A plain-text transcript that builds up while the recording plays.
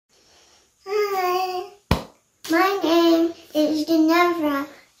My name is Jenevera.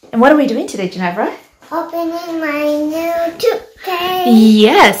 And what are we doing today, Jenevera? Opening my new toothpaste.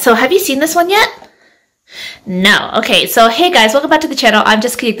 Yes. So have you seen this one yet? No. Okay, so hey guys, welcome back to the channel. I'm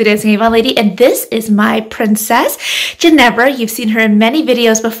Jessie, the Dancing Avon Lady, and this is my princess, Jenevera. You've seen her in many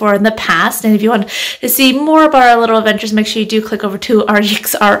videos before in the past, and if you want to see more of our little adventures, make sure you do click over to our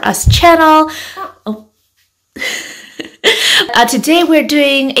AXSWRTJQ channel. Oh. Today we're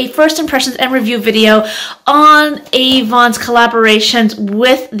doing a first impressions and review video on Avon's collaborations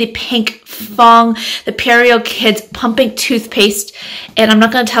with the Pink Fong, the Perio Kids pumping toothpaste, and I'm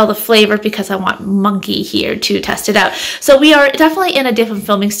not going to tell the flavor because I want Monkey here to test it out. So we are definitely in a different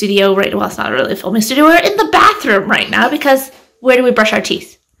filming studio right now. Well, it's not really a filming studio. We're in the bathroom right now because where do we brush our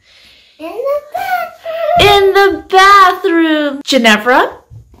teeth? In the bathroom. In the bathroom. Jenevera,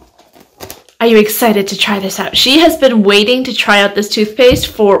 are you excited to try this out? She has been waiting to try out this toothpaste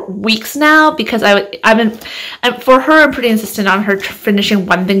for weeks now because for her, I'm pretty insistent on her finishing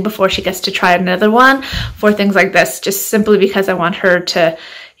one thing before she gets to try another one for things like this, just simply because I want her to,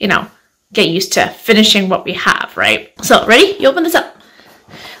 you know, get used to finishing what we have, right? So, ready? You open this up.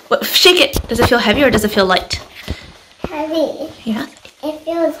 Shake it. Does it feel heavy or does it feel light? Heavy. Yeah? It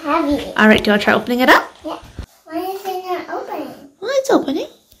feels heavy. All right, do you want to try opening it up? Yeah. Why is it not opening? Well, it's opening.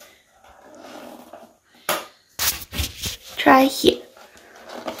 Try here.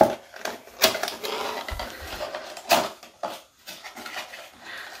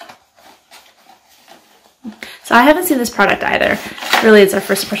 So I haven't seen this product either. Really, it's our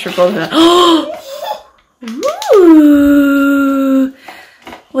first impression of both of them. Oh! Ooh!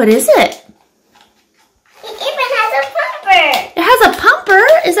 What is it? It even has a pumper. It has a pumper?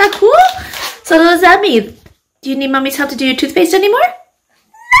 Is that cool? So what does that mean? Do you need mommy's help to do your toothpaste anymore?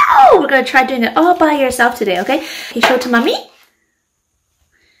 No! We're going to try doing it all by yourself today, okay? Can you show it to mommy?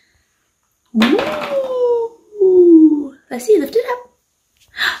 Ooh. Let's see, lift it up.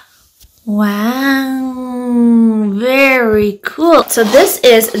 Wow, very cool. So this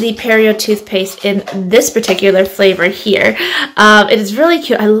is the Perio toothpaste in this particular flavor here. It is really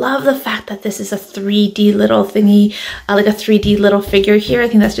cute. I love the fact that this is a 3D little thingy, like a 3D little figure here. I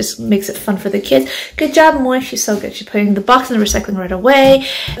think that just makes it fun for the kids. Good job, Moy. She's so good. She's putting the box in the recycling right away.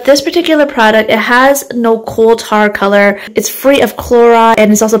 This particular product, it has no coal tar color. It's free of chloride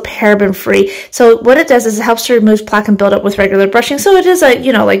and it's also paraben free. So what it does is it helps to remove plaque and buildup with regular brushing. So it is a,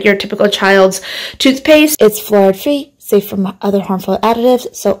 you know, like your typical child's toothpaste. It's fluoride free, safe from other harmful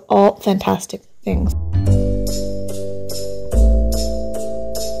additives, so all fantastic things.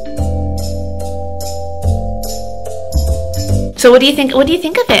 So what do you think? What do you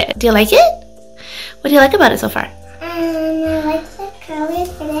think of it? Do you like it? What do you like about it so far? I like the colors,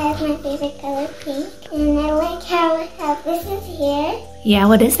 but it has my favorite color, pink. And I like how this is here. Yeah,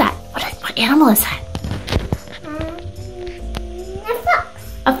 what is that? What animal is that? A fox.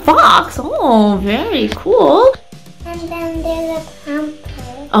 A fox? Oh, very cool. And then there's a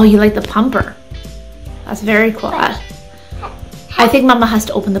pumper. Oh, you like the pumper. That's very cool. I think Mama has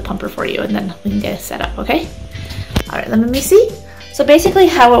to open the pumper for you and then we can get it set up, okay? All right, let me see. So basically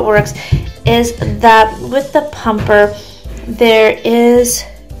how it works is that with the pumper, there is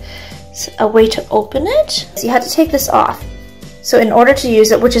a way to open it. So you have to take this off. So in order to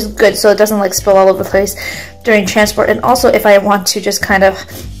use it, which is good, so it doesn't like spill all over the place during transport. And also if I want to just kind of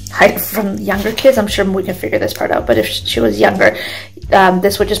hide it from younger kids, I'm sure we can figure this part out. But if she was younger,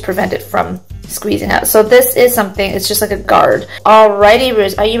 this would just prevent it from squeezing out. So this is something, it's just like a guard. Alrighty,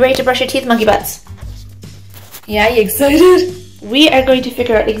 Ruse, are you ready to brush your teeth, monkey butts? Yeah, you excited? We are going to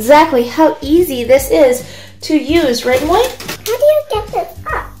figure out exactly how easy this is to use, right, Moy? How do you get this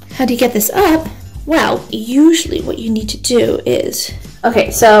up? How do you get this up? Well, usually what you need to do is...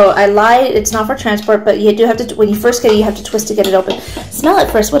 Okay, so I lied, it's not for transport, but you do have to, when you first get it, you have to twist to get it open. Smell it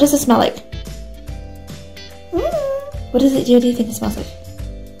first. What does it smell like? What is it? What do you think it smells like?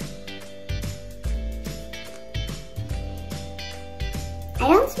 I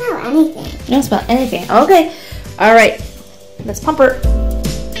don't smell anything. You don't smell anything. Okay. All right. Let's pump her.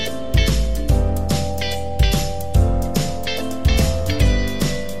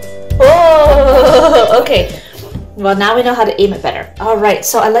 Oh, okay. Well, now we know how to aim it better. All right.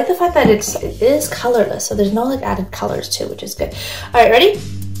 So I like the fact that it is colorless. So there's no like added colors too, which is good. All right. Ready?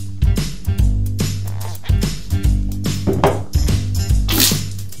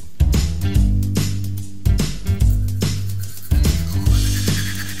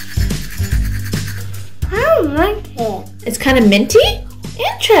 I don't like it. It's kind of minty?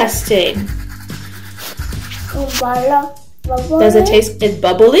 Interesting. Does it taste, it's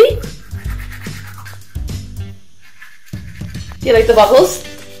bubbly? Do you like the bubbles?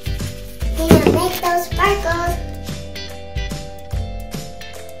 Yeah, make those sparkles.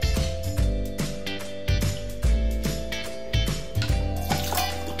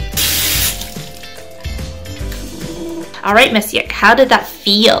 All right, Miss Yick, how did that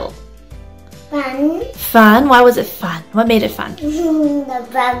feel? Fun. Fun? Why was it fun? What made it fun? The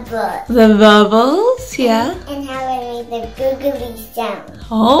bubbles. The bubbles, yeah. And how I made the googly sound.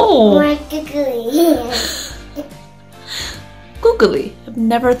 Oh. More googly. Googly. I've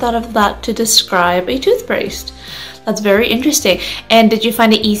never thought of that to describe a toothpaste. That's very interesting. And did you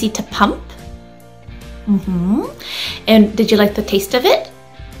find it easy to pump? Mm-hmm. And did you like the taste of it?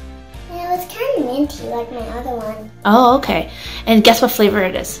 Yeah, it was kind of minty like my other one. Oh, okay. And guess what flavor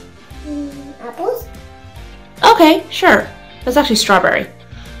it is? Apples? Okay, sure. That's actually strawberry.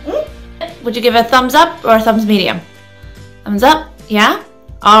 Would you give it a thumbs up or a thumbs medium? Thumbs up? Yeah?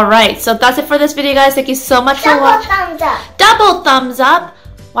 Alright, so that's it for this video, guys. Thank you so much for watching. Double thumbs up. Double thumbs up?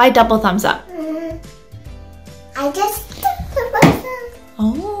 Why double thumbs up? I just double thumbs.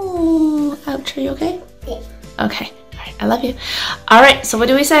 Oh, ouch. Are you okay? Yeah. Okay. Alright, I love you. Alright, so what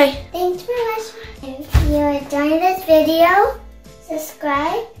do we say? Thanks for watching. If you enjoyed this video,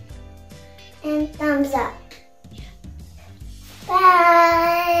 subscribe and thumbs up.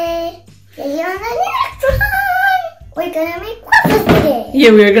 Bye. See you on the next one. We're gonna make waffles today.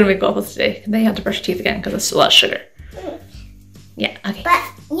 Yeah, we are going to make waffles today. And then you have to brush your teeth again because it's a lot of sugar. Yeah, okay. But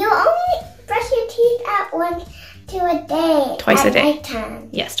you only brush your teeth at 1 to a day. Twice a day. Nighttime.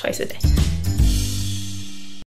 Yes, twice a day.